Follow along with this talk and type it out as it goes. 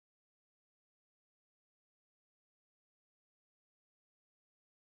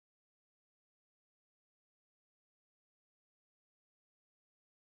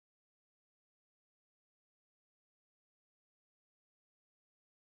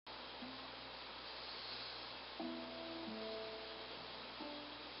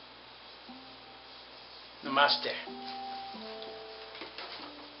Namaste.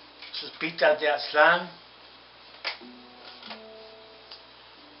 This is Pita de Aslan.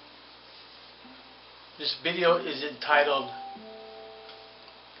 This video is entitled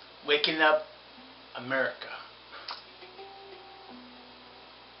Waking Up Amerika.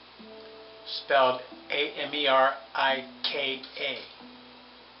 Spelled A-M-E-R-I-K-A.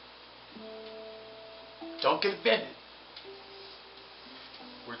 Don't get offended.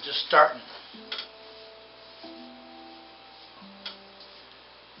 We're just starting.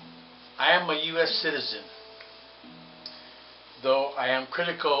 I am a U.S. citizen, though I am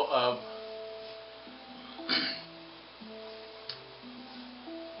critical of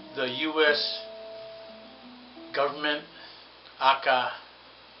the U.S. government, aka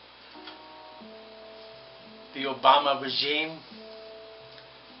the Obama regime.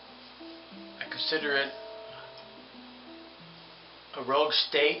 I consider it a rogue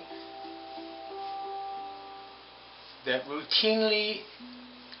state that routinely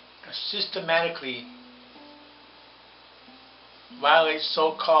and systematically violates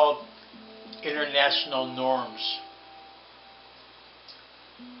so-called international norms.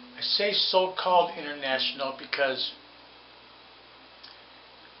 I say so-called international because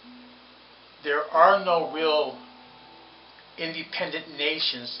there are no real independent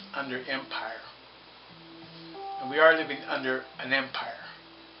nations under empire. And we are living under an empire,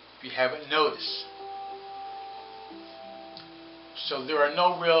 if you haven't noticed. So there are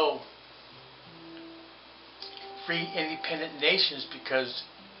no real free independent nations because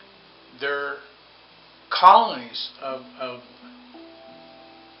they're colonies of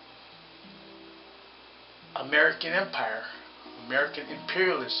American empire, American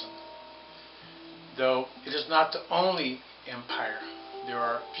imperialism. Though it is not the only empire. There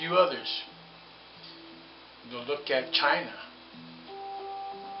are a few others. You'll look at China.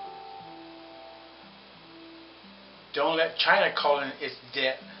 Don't let China call in its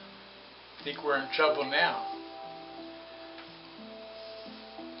debt. I think we're in trouble now.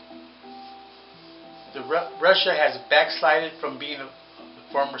 Russia has backslided from being the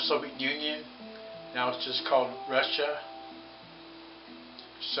former Soviet Union. Now it's just called Russia.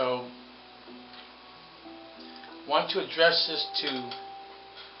 So I want to address this to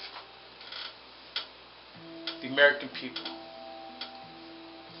the American people.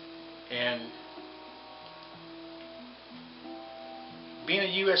 And being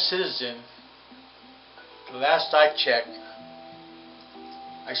a U.S. citizen, the last I checked,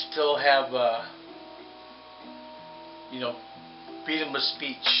 I still have, freedom of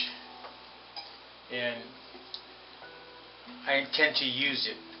speech. And I intend to use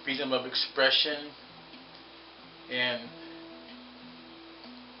it. Freedom of expression. And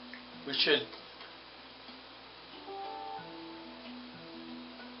we should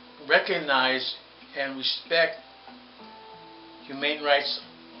recognize and respect humane rights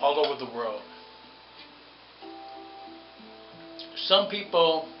all over the world. Some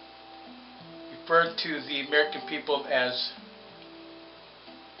people refer to the American people as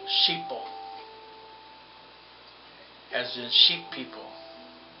sheeple, as in sheep people,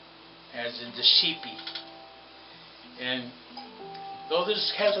 as in the sheepy. And though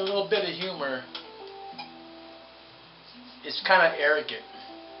this has a little bit of humor, it's kind of arrogant.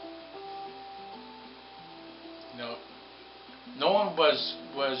 No one was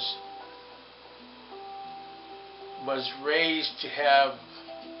raised to have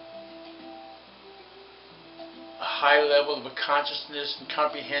a high level of a consciousness and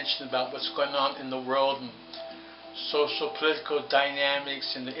comprehension about what's going on in the world and social political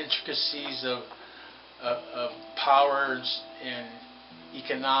dynamics and the intricacies of power and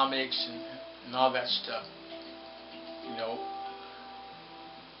economics and all that stuff.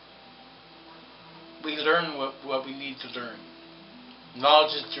 We learn what we need to learn.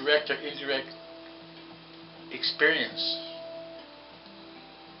 Knowledge is direct or indirect experience.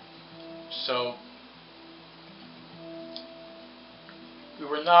 So we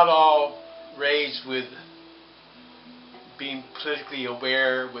were not all raised with being politically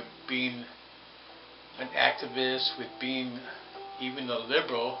aware, with being an activist, with being even a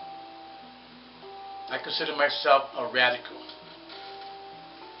liberal. I consider myself a radical.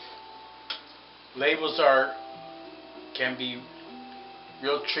 Labels can be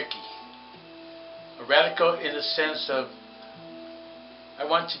real tricky. A radical in the sense of I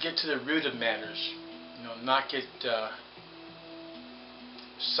want to get to the root of matters, not get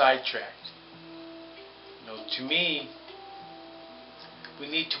sidetracked. To me, we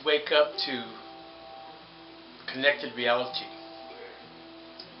need to wake up to connected reality.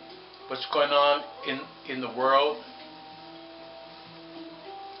 What's going on in the world,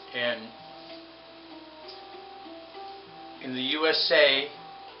 and in the USA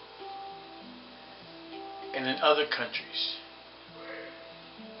and in other countries.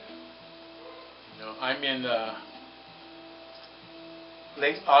 You know, I'm in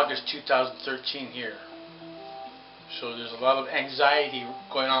late August 2013 here. So there's a lot of anxiety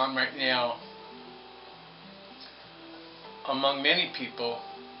going on right now among many people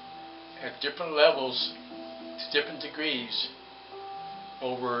at different levels, to different degrees,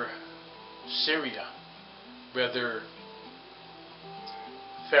 over Syria, whether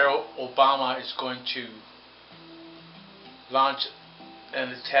Pharaoh Obama is going to launch an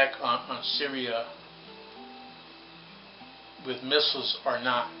attack on Syria with missiles or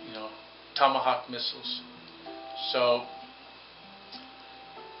not, you know, Tomahawk missiles. So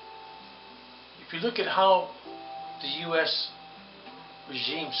if you look at how the U.S.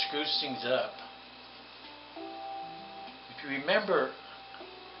 regime screws things up, if you remember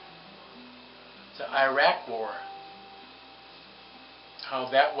the Iraq War, how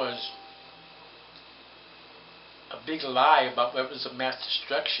that was a big lie about weapons of mass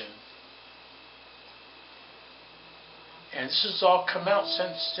destruction, and this has all come out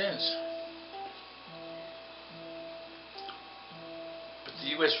since. But the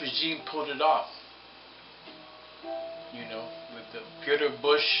U.S. regime pulled it off. You know, with the Peter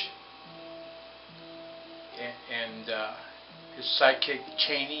Bush and his sidekick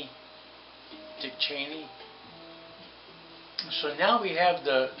Dick Cheney. So now we have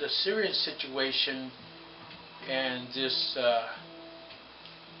the Syrian situation and this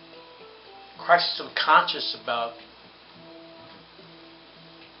crisis of conscience about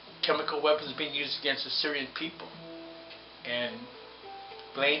chemical weapons being used against the Syrian people, and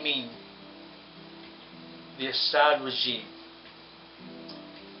blaming the Assad regime.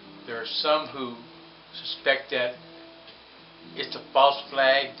 There are some who suspect that it's a false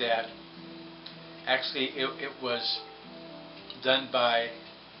flag, that actually it was done by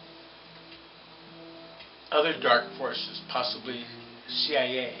other dark forces, possibly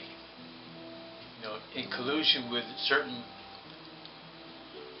CIA, you know, in collusion with certain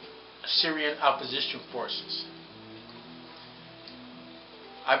Syrian opposition forces.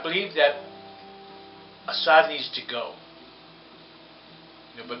 I believe that Assad needs to go.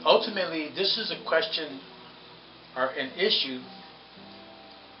 You know, but ultimately, this is a question or an issue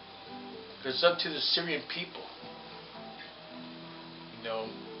that's up to the Syrian people. You know,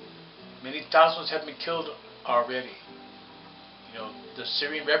 many thousands have been killed already. You know, the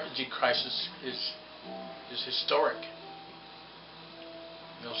Syrian refugee crisis is historic.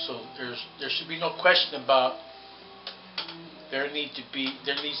 You know, so there should be no question about there needs to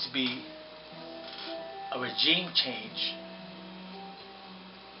be a regime change.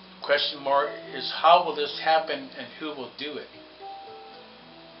 The question more is, how will this happen and who will do it?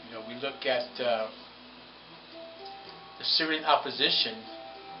 You know, we look at the Syrian opposition,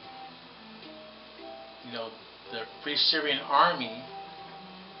 you know, the Free Syrian Army,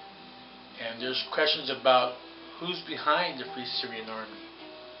 and there's questions about who's behind the Free Syrian Army.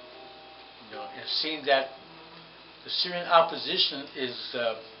 You know, and seeing that the Syrian opposition is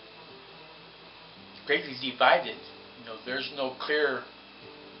greatly divided. You know, there's no clear,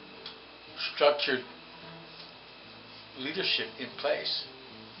 structured leadership in place.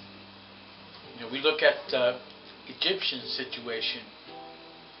 You know, we look at the Egyptian situation,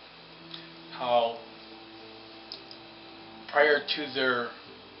 how prior to their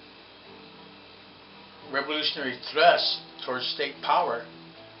revolutionary thrust towards state power,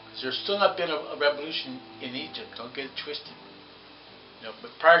 because there's still not been a revolution in Egypt, don't get it twisted. You know,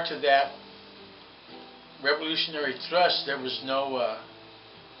 but prior to that revolutionary thrust, there was no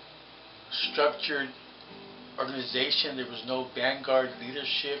structured organization, there was no vanguard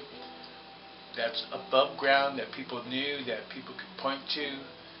leadership that's above ground, that people knew, that people could point to,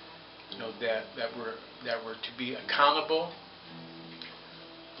 you know, that were to be accountable.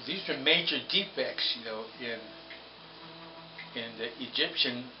 These were major defects, you know, in the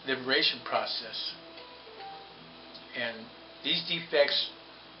Egyptian liberation process. And these defects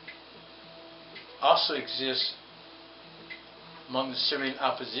also exist among the Syrian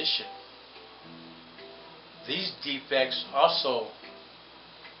opposition. These defects also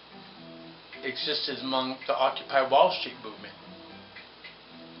existed among the Occupy Wall Street movement.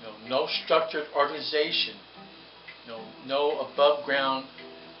 You know, no structured organization, no above ground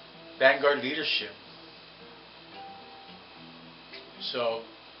vanguard leadership. So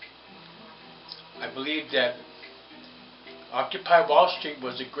I believe that Occupy Wall Street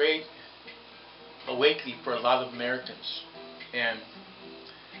was a great awakening for a lot of Americans, and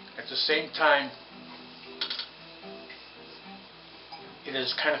at the same time it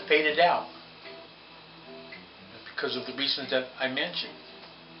has kind of faded out, because of the reasons that I mentioned.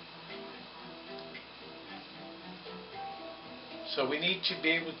 So we need to be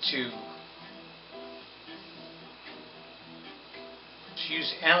able to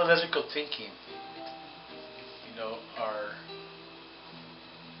use analytical thinking,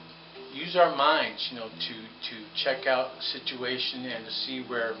 use our minds, to check out a situation and to see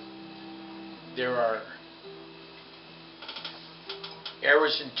where there are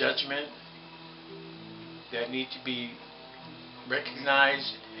errors in judgment that need to be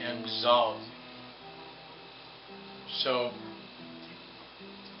recognized and resolved. So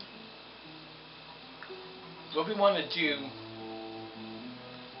what we want to do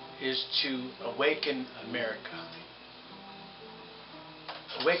is to awaken America.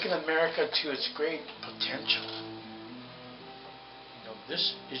 Awaken America to its great potential.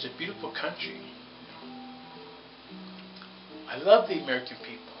 This is a beautiful country. I love the American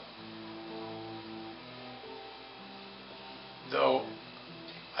people. Though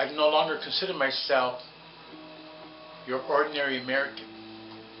I no longer consider myself your ordinary American.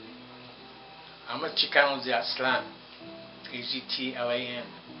 I'm a Chicano de Aztlan, Aztlan.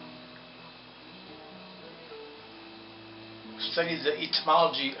 Study the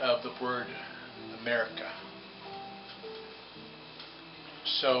etymology of the word America.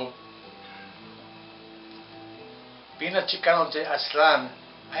 So, being a Chicano de Aztlan,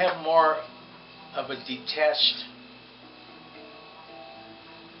 I have more of a detached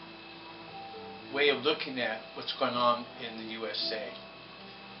way of looking at what's going on in the USA.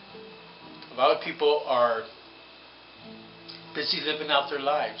 A lot of people are busy living out their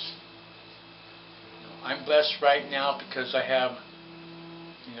lives. I'm blessed right now because I have,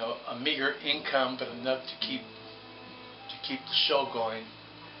 a meager income, but enough to keep the show going.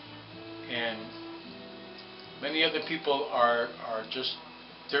 And many other people are just,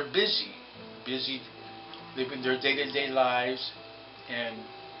 they're busy living their day-to-day lives, and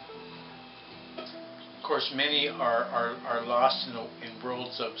of course many are lost in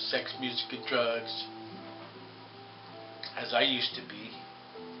worlds of sex, music, and drugs, as I used to be,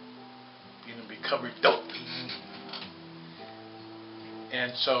 being a recovered dope.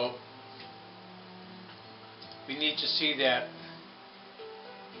 And so we need to see that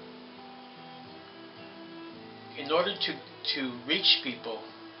in order to reach people,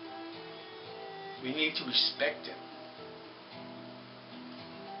 we need to respect them.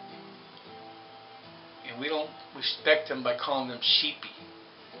 And we don't respect them by calling them sheepy.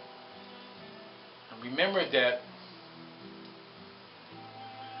 And remember that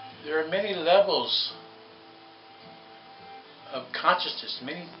there are many levels of consciousness,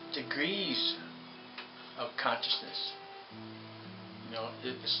 many degrees of consciousness.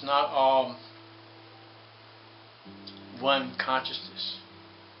 It's not all one consciousness.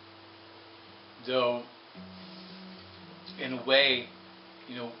 Though, in a way,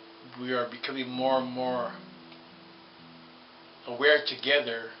 we are becoming more and more aware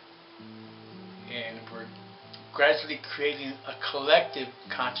together, and we're gradually creating a collective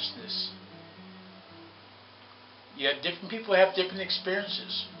consciousness. Yet different people have different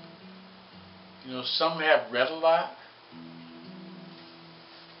experiences. Some have read a lot,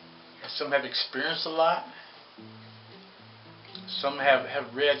 and some have experienced a lot. Some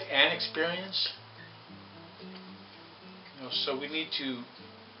have read and experienced. So we need to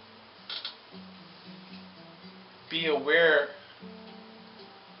be aware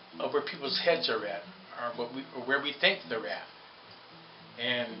of where people's heads are at, or where we think they're at,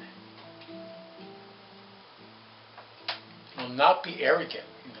 and not be arrogant.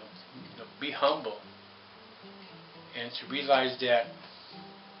 Be humble, and to realize that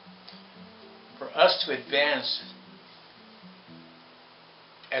for us to advance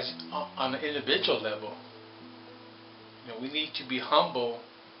as on an individual level, we need to be humble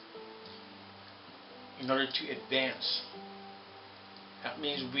in order to advance. That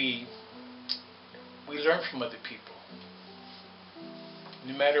means we learn from other people,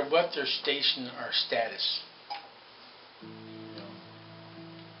 no matter what their station or status,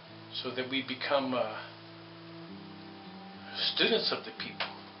 so that we become students of the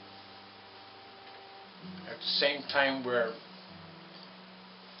people. At the same time where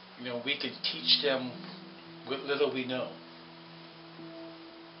we can teach them what little we know.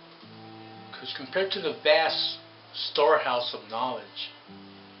 Because compared to the vast storehouse of knowledge,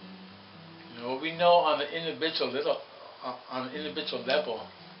 what we know on the individual level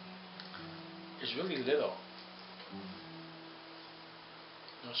is really little.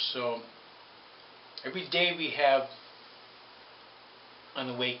 So every day we have an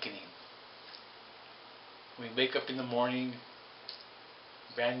awakening. We wake up in the morning,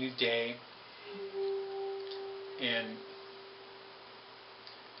 brand new day, And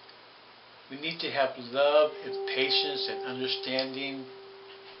we need to have love and patience and understanding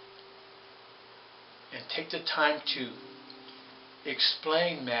and take the time to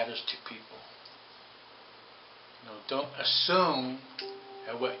explain matters to people. Don't assume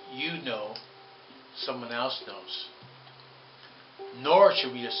that what you know, someone else knows. Nor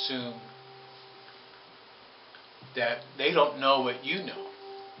should we assume that they don't know what you know.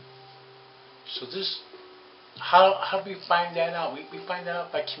 So how do we find that out? We find that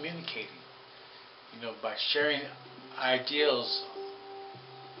out by communicating. By sharing ideals,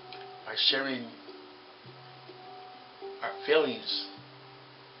 by sharing our feelings,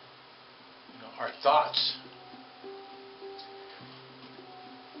 our thoughts.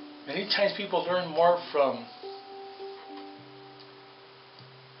 Many times people learn more from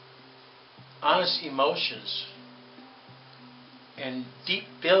honest emotions and deep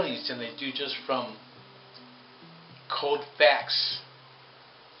feelings than they do just from cold facts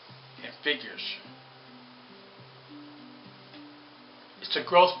and figures. It's a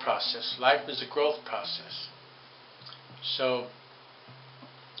growth process. Life is a growth process. So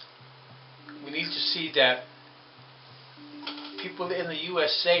we need to see that people in the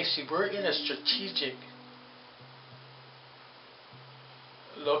USA, we're in a strategic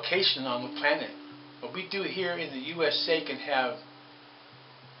location on the planet. What we do here in the USA can have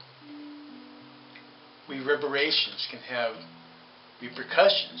reverberations, can have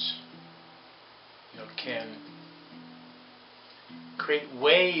repercussions, can create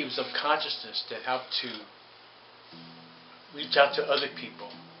waves of consciousness that help to reach out to other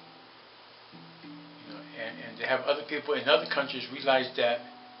people, and to have other people in other countries realize that,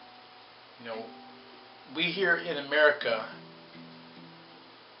 we here in America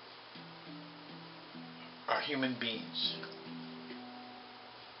are human beings.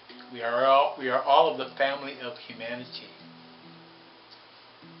 We are all of the family of humanity,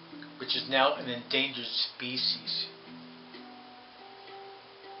 which is now an endangered species.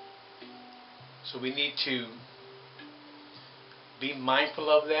 So we need to be mindful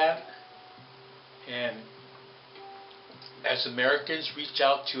of that, and as Americans reach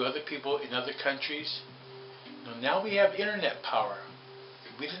out to other people in other countries. Now we have internet power.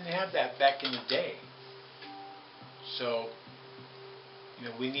 We didn't have that back in the day. So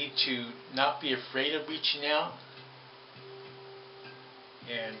we need to not be afraid of reaching out,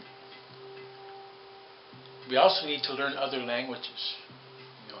 and we also need to learn other languages.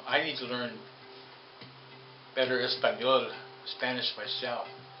 I need to learn better Spanish myself.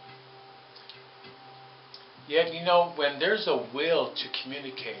 Yet, when there's a will to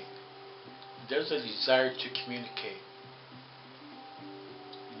communicate, there's a desire to communicate.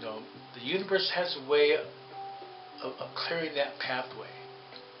 The universe has a way of clearing that pathway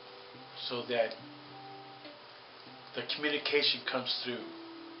so that the communication comes through.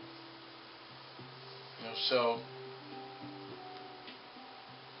 So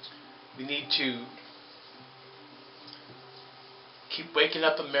we need to keep waking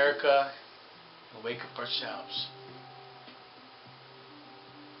up America and wake up ourselves.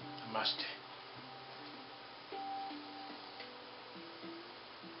 Namaste.